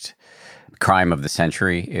finished Crime of the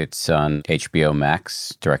Century. It's on HBO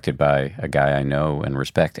Max, directed by a guy I know and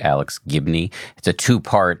respect, Alex Gibney. It's a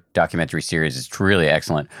 2-part documentary series. It's really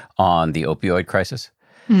excellent on the opioid crisis.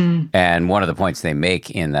 And one of the points they make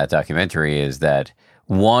in that documentary is that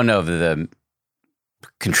one of the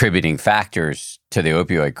contributing factors to the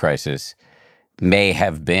opioid crisis may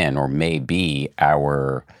have been or may be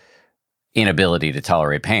our inability to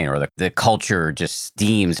tolerate pain, or the culture just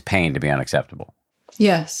deems pain to be unacceptable.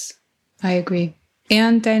 Yes, I agree.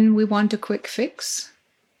 And then we want a quick fix,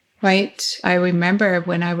 right? I remember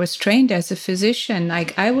when I was trained as a physician,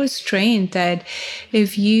 I was trained that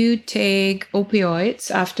if you take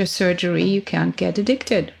opioids after surgery, you can't get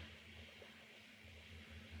addicted.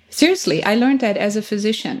 Seriously, I learned that as a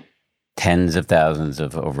physician. Tens of thousands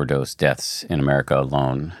of overdose deaths in America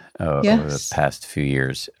alone over the past few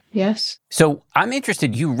years. Yes. So I'm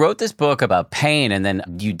interested, you wrote this book about pain, and then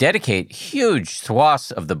you dedicate huge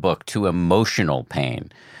swaths of the book to emotional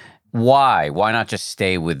pain. Why? Why not just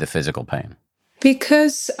stay with the physical pain?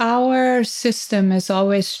 Because our system is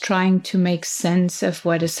always trying to make sense of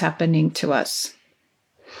what is happening to us.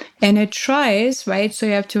 And it tries, right? So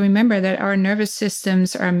you have to remember that our nervous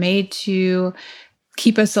systems are made to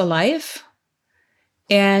keep us alive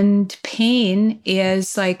And pain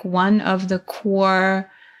is like one of the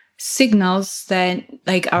core signals that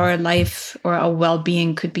like our life or our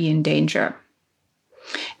well-being could be in danger.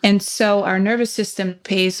 And so our nervous system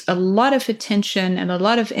pays a lot of attention and a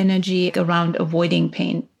lot of energy around avoiding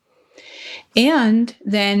pain. And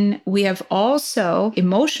then we have also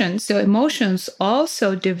emotions. So emotions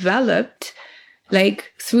also developed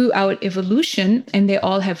like throughout evolution, and they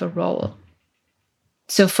all have a role.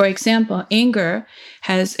 So for example,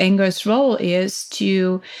 anger's role is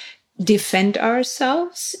to defend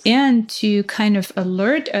ourselves and to kind of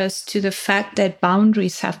alert us to the fact that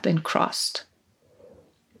boundaries have been crossed.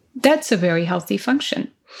 That's a very healthy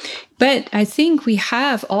function. But I think we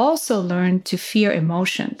have also learned to fear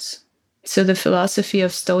emotions. So the philosophy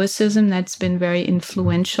of Stoicism, that's been very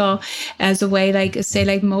influential as a way, like say,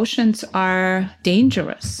 like emotions are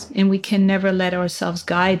dangerous and we can never let ourselves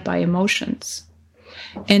guide by emotions.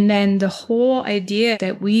 And then the whole idea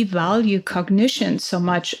that we value cognition so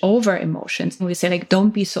much over emotions, and we say like,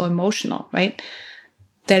 don't be so emotional, right?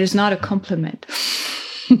 That is not a compliment.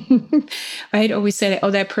 Right? Or we say,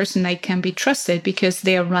 oh, that person like can be trusted because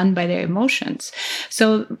they are run by their emotions.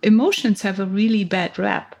 So emotions have a really bad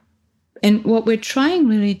rap. And what we're trying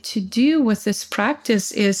really to do with this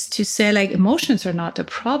practice is to say like emotions are not the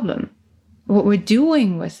problem. What we're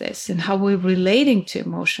doing with this and how we're relating to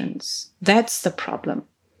emotions, that's the problem.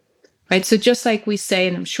 Right? So just like we say,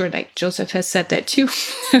 and I'm sure like Joseph has said that too.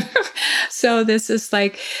 So this is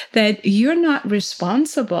like that you're not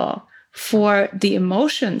responsible for the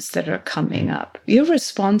emotions that are coming up. You're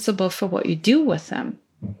responsible for what you do with them.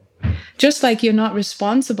 Just like you're not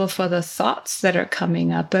responsible for the thoughts that are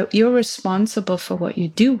coming up, but you're responsible for what you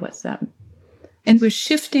do with them. And we're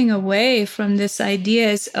shifting away from this idea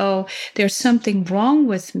as, oh, there's something wrong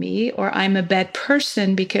with me, or I'm a bad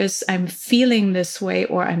person because I'm feeling this way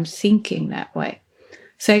or I'm thinking that way.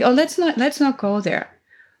 Say, oh, let's not go there.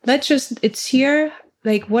 It's here.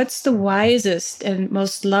 Like, what's the wisest and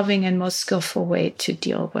most loving and most skillful way to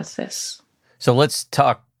deal with this? So let's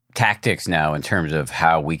talk tactics now in terms of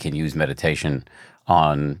how we can use meditation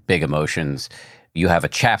on big emotions. You have a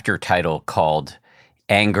chapter title called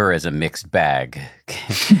Anger as a Mixed Bag.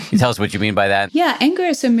 Can you tell us what you mean by that? Yeah, anger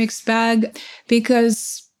is a mixed bag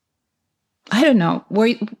because, I don't know,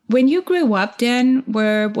 when you grew up, Dan,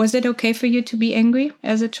 was it okay for you to be angry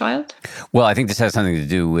as a child? Well, I think this has something to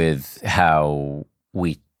do with how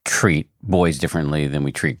we treat boys differently than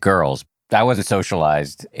we treat girls. I wasn't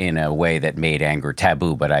socialized in a way that made anger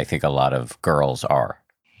taboo, but I think a lot of girls are.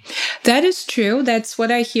 That is true. That's what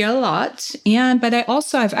I hear a lot. But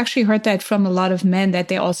I've actually heard that from a lot of men that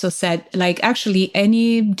they also said, like, actually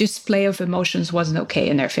any display of emotions wasn't okay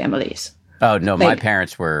in their families. Oh, no, my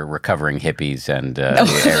parents were recovering hippies and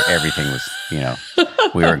everything was,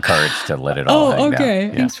 we were encouraged to let it all hang down.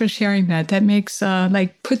 Yeah. Thanks for sharing that. That makes,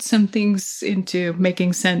 put some things into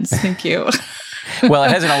making sense. Thank you. Well, it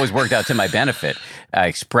hasn't always worked out to my benefit. I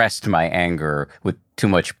expressed my anger with too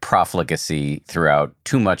much profligacy throughout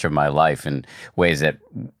too much of my life in ways that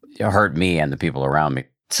hurt me and the people around me.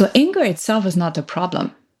 So anger itself is not the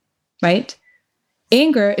problem, right?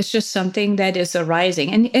 Anger is just something that is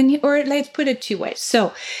arising. Or let's put it two ways.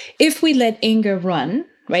 So if we let anger run,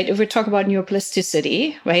 right? If we talk about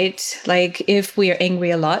neuroplasticity, right? Like if we are angry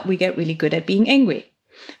a lot, we get really good at being angry.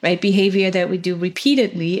 Right? Behavior that we do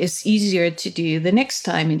repeatedly is easier to do the next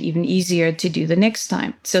time and even easier to do the next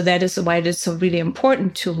time. So that is why it is so really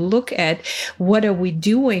important to look at what are we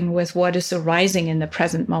doing with what is arising in the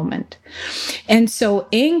present moment. And so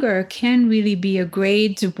anger can really be a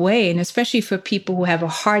great way, and especially for people who have a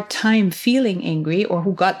hard time feeling angry or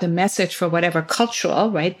who got the message for whatever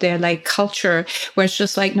cultural, right? They're like culture where it's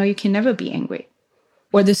just like, no, you can never be angry.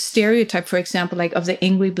 Or the stereotype, for example, like of the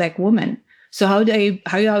angry Black woman. So how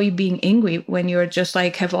are you being angry when you're just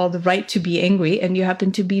like have all the right to be angry and you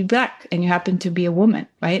happen to be Black and you happen to be a woman,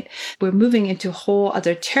 right? We're moving into whole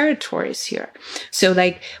other territories here. So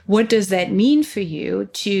like, what does that mean for you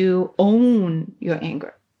to own your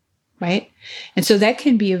anger, right? And so that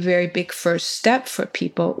can be a very big first step for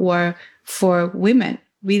people or for women.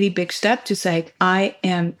 Really big step to say, I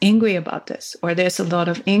am angry about this, or there's a lot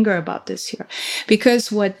of anger about this here.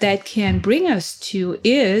 Because what that can bring us to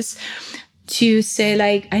is to say,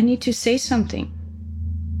 like, I need to say something.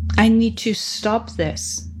 I need to stop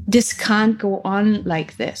this. This can't go on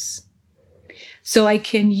like this. So I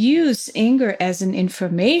can use anger as an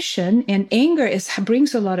information, and anger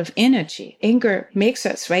brings a lot of energy. Anger makes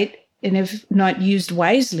us, right? And if not used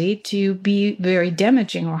wisely, to be very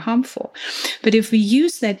damaging or harmful. But if we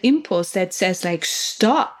use that impulse that says, like,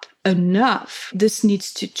 stop, enough, this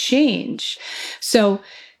needs to change. So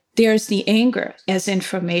there's the anger as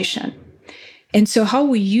information. And so how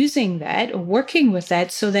we're using that or working with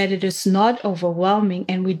that so that it is not overwhelming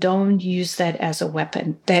and we don't use that as a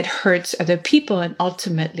weapon that hurts other people and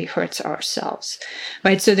ultimately hurts ourselves,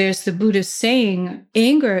 right? So there's the Buddhist saying,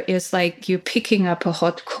 anger is like you picking up a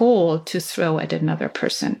hot coal to throw at another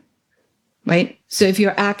person, right? So if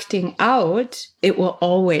you're acting out, it will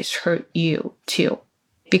always hurt you too.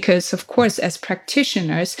 Because of course, as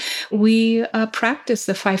practitioners, we practice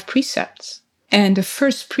the 5 precepts. And the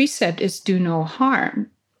first precept is do no harm.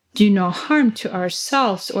 Do no harm to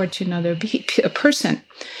ourselves or to another person.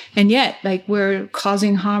 And yet, like, we're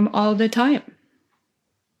causing harm all the time.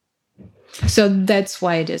 So that's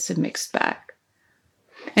why it is a mixed bag.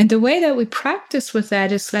 And the way that we practice with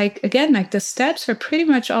that is like, again, like the steps are pretty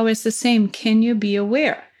much always the same. Can you be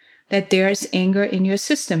aware that there's anger in your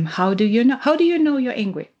system? How do you know you're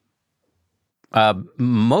angry?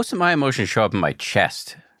 Most of my emotions show up in my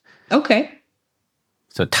chest. Okay.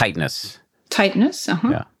 So tightness. Tightness,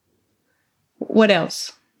 Yeah. What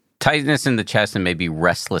else? Tightness in the chest and maybe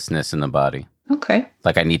restlessness in the body. Okay.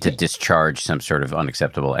 Like I need to discharge some sort of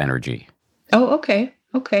unacceptable energy. Oh, okay.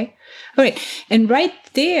 Okay. All right. And right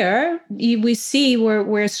there, we see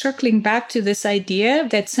we're circling back to this idea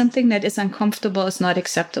that something that is uncomfortable is not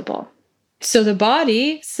acceptable. So the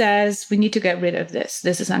body says, we need to get rid of this.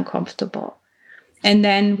 This is uncomfortable. And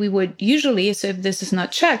then we would usually, so if this is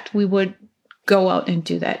not checked, we would go out and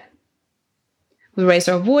do that. We raise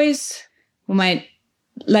our voice. We might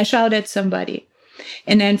lash out at somebody.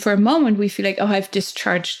 And then for a moment, we feel like, oh, I've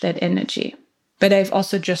discharged that energy. But I've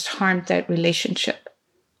also just harmed that relationship,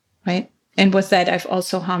 right? And with that, I've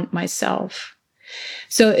also harmed myself.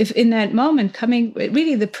 So if in that moment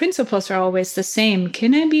really the principles are always the same.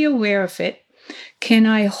 Can I be aware of it? Can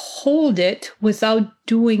I hold it without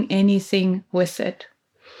doing anything with it?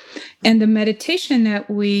 And the meditation that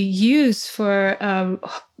we use for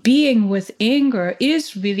being with anger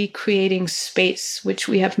is really creating space, which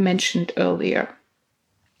we have mentioned earlier,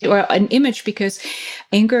 or an image, because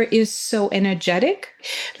anger is so energetic.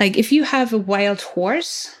 Like if you have a wild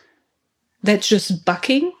horse that's just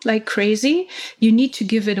bucking like crazy, you need to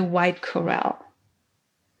give it a wide corral.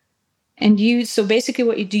 And so basically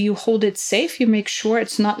what you do, you hold it safe. You make sure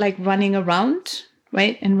it's not like running around,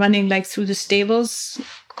 right? And running like through the stables,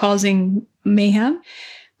 causing mayhem.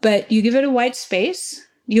 But you give it a wide space.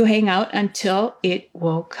 You hang out until it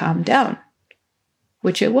will calm down,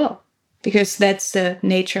 which it will, because that's the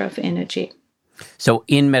nature of energy. So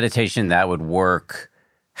in meditation, that would work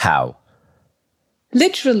how?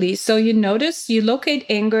 Literally. So you notice, you locate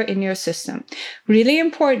anger in your system. Really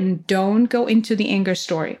important. Don't go into the anger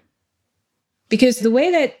story. Because the way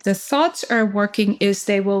that the thoughts are working is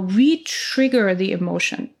they will re-trigger the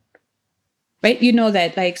emotion, right? You know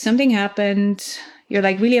that like something happened, you're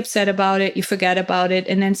like really upset about it, you forget about it,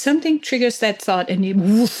 and then something triggers that thought and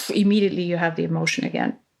immediately you have the emotion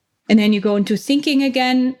again. And then you go into thinking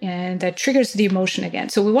again, and that triggers the emotion again.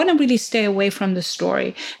 So we want to really stay away from the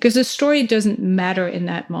story because the story doesn't matter in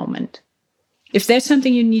that moment. If there's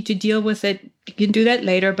something you need to deal with it, you can do that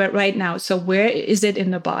later, but right now, so where is it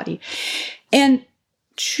in the body? And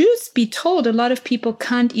truth be told, a lot of people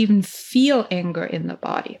can't even feel anger in the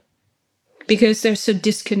body because they're so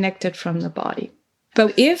disconnected from the body.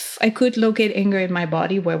 But if I could locate anger in my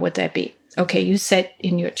body, where would that be? Okay, you sit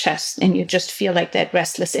in your chest and you just feel like that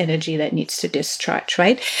restless energy that needs to discharge,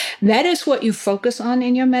 right? That is what you focus on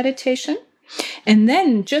in your meditation. And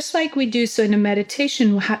then just like we do, so in a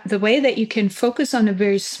meditation, the way that you can focus on a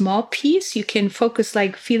very small piece, you can focus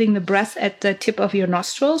like feeling the breath at the tip of your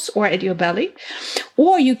nostrils or at your belly,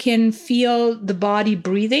 or you can feel the body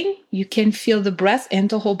breathing. You can feel the breath and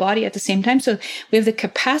the whole body at the same time. So we have the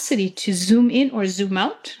capacity to zoom in or zoom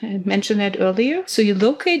out. I mentioned that earlier. So you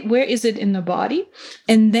locate where is it in the body,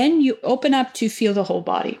 and then you open up to feel the whole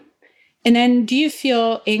body. And then do you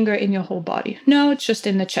feel anger in your whole body? No, it's just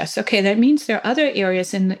in the chest. Okay, that means there are other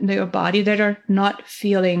areas in your body that are not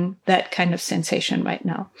feeling that kind of sensation right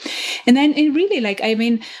now. And then it really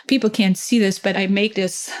people can't see this, but I make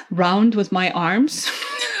this round with my arms.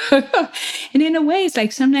 And in a way, it's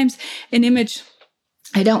like sometimes an image,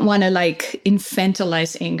 I don't want to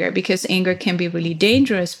infantilize anger because anger can be really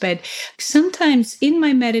dangerous. But sometimes in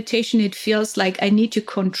my meditation, it feels like I need to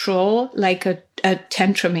control like a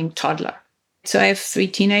tantruming toddler. So I have 3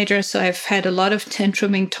 teenagers. So I've had a lot of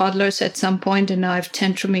tantruming toddlers at some point, and now I have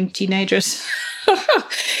tantruming teenagers.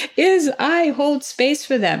 I hold space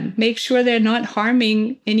for them, make sure they're not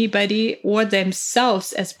harming anybody or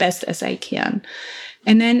themselves as best as I can.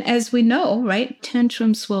 And then as we know, right,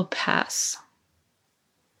 tantrums will pass.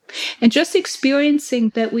 And just experiencing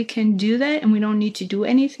that we can do that and we don't need to do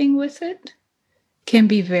anything with it can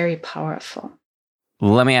be very powerful.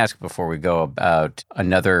 Let me ask before we go about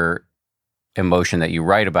another emotion that you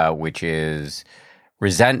write about, which is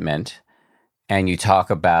resentment. And you talk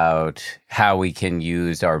about how we can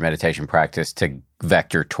use our meditation practice to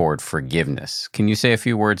vector toward forgiveness. Can you say a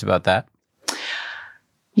few words about that?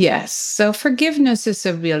 Yes. So forgiveness is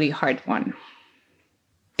a really hard one.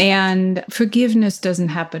 And forgiveness doesn't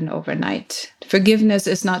happen overnight. Forgiveness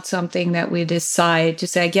is not something that we decide to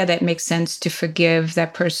say, yeah, that makes sense to forgive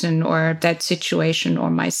that person or that situation or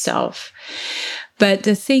myself. But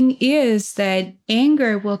the thing is that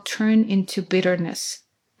anger will turn into bitterness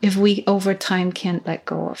if we over time can't let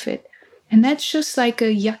go of it. And that's just like a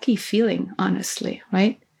yucky feeling, honestly,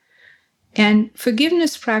 right? And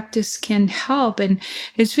forgiveness practice can help. And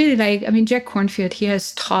it's really like, Jack Kornfield, he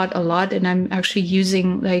has taught a lot, and I'm actually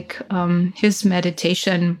using his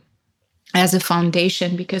meditation as a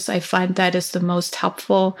foundation because I find that is the most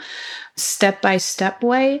helpful step-by-step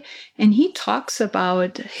way. And he talks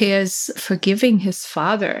about his forgiving his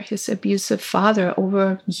father, his abusive father,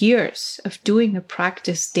 over years of doing the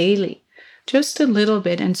practice daily. Just a little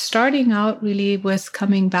bit, and starting out really with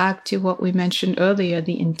coming back to what we mentioned earlier,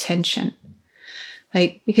 the intention.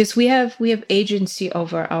 Because we have agency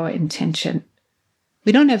over our intention.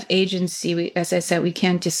 We don't have agency. As I said, we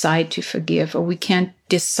can't decide to forgive, or we can't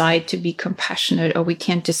decide to be compassionate, or we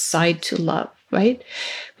can't decide to love, right?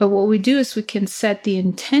 But what we do is we can set the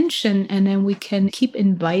intention, and then we can keep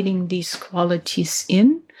inviting these qualities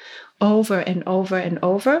in over and over and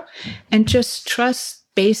over, and just trust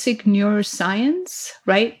basic neuroscience,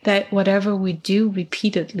 right? That whatever we do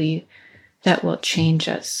repeatedly, that will change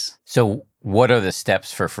us. So what are the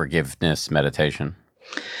steps for forgiveness meditation?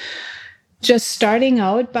 Just starting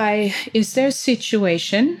out by, is there a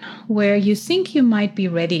situation where you think you might be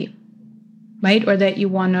ready, right? Or that you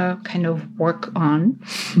want to kind of work on.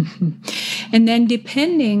 And then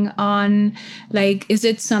depending on, is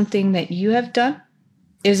it something that you have done?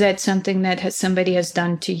 Is that something that somebody has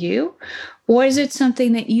done to you? Or is it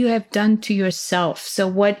something that you have done to yourself? So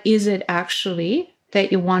what is it actually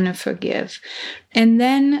that you want to forgive? And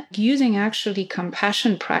then using actually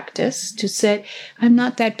compassion practice to say, I'm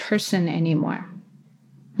not that person anymore.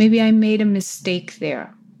 Maybe I made a mistake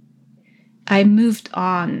there. I moved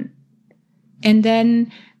on. And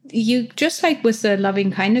then you, just like with the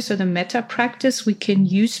loving kindness or the metta practice, we can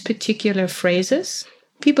use particular phrases.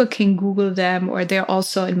 People can Google them, or they're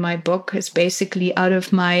also in my book. It's basically out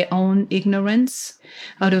of my own ignorance,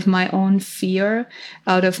 out of my own fear,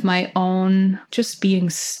 out of my own just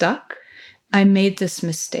being stuck, I made this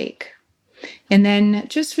mistake. And then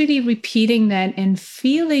just really repeating that and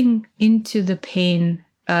feeling into the pain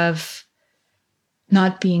of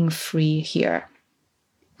not being free here.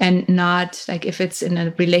 And not if it's in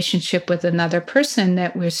a relationship with another person,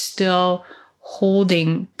 that we're still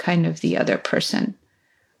holding kind of the other person.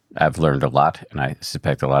 I've learned a lot, and I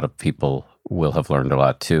suspect a lot of people will have learned a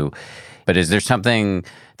lot too. But is there something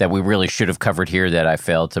that we really should have covered here that I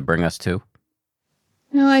failed to bring us to?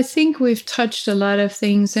 No, I think we've touched a lot of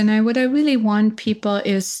things. And what I really want people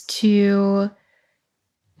is to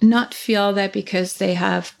not feel that because they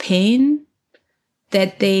have pain,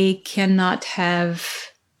 that they cannot have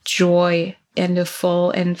joy and a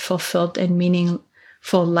full and fulfilled and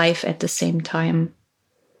meaningful life at the same time.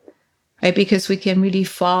 Right? Because we can really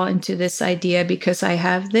fall into this idea, because I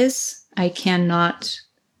have this, I cannot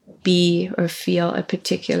be or feel a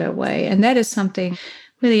particular way. And that is something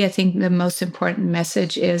really, I think the most important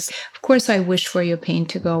message is, of course, I wish for your pain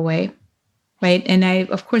to go away, right? And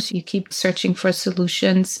of course, you keep searching for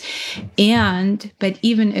solutions. But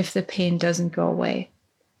even if the pain doesn't go away,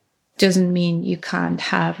 doesn't mean you can't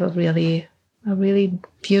have a really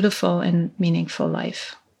beautiful and meaningful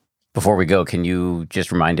life. Before we go, can you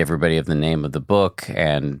just remind everybody of the name of the book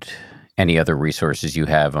and any other resources you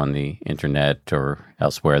have on the internet or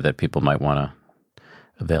elsewhere that people might want to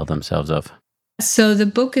avail themselves of? So the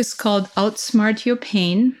book is called Outsmart Your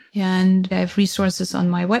Pain, and I have resources on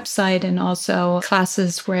my website and also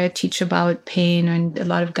classes where I teach about pain and a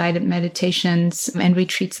lot of guided meditations and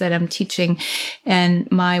retreats that I'm teaching. And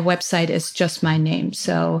my website is just my name,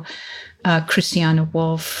 so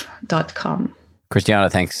ChristianeWolf.com. Christiane,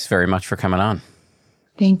 thanks very much for coming on.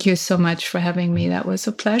 Thank you so much for having me. That was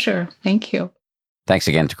a pleasure. Thank you. Thanks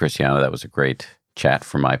again to Christiane. That was a great chat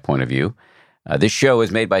from my point of view. This show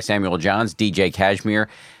is made by Samuel Johns, DJ Kashmir,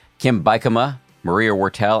 Kim Bikama, Maria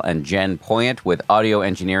Wortel, and Jen Poyant, with audio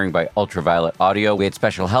engineering by Ultraviolet Audio. We had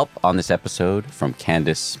special help on this episode from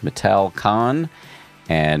Candice Mattel-Khan.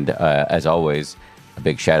 And as always, a A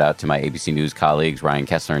big shout out to my ABC News colleagues, Ryan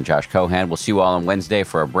Kessler and Josh Cohan. We'll see you all on Wednesday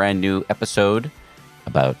for a brand new episode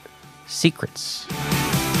about secrets.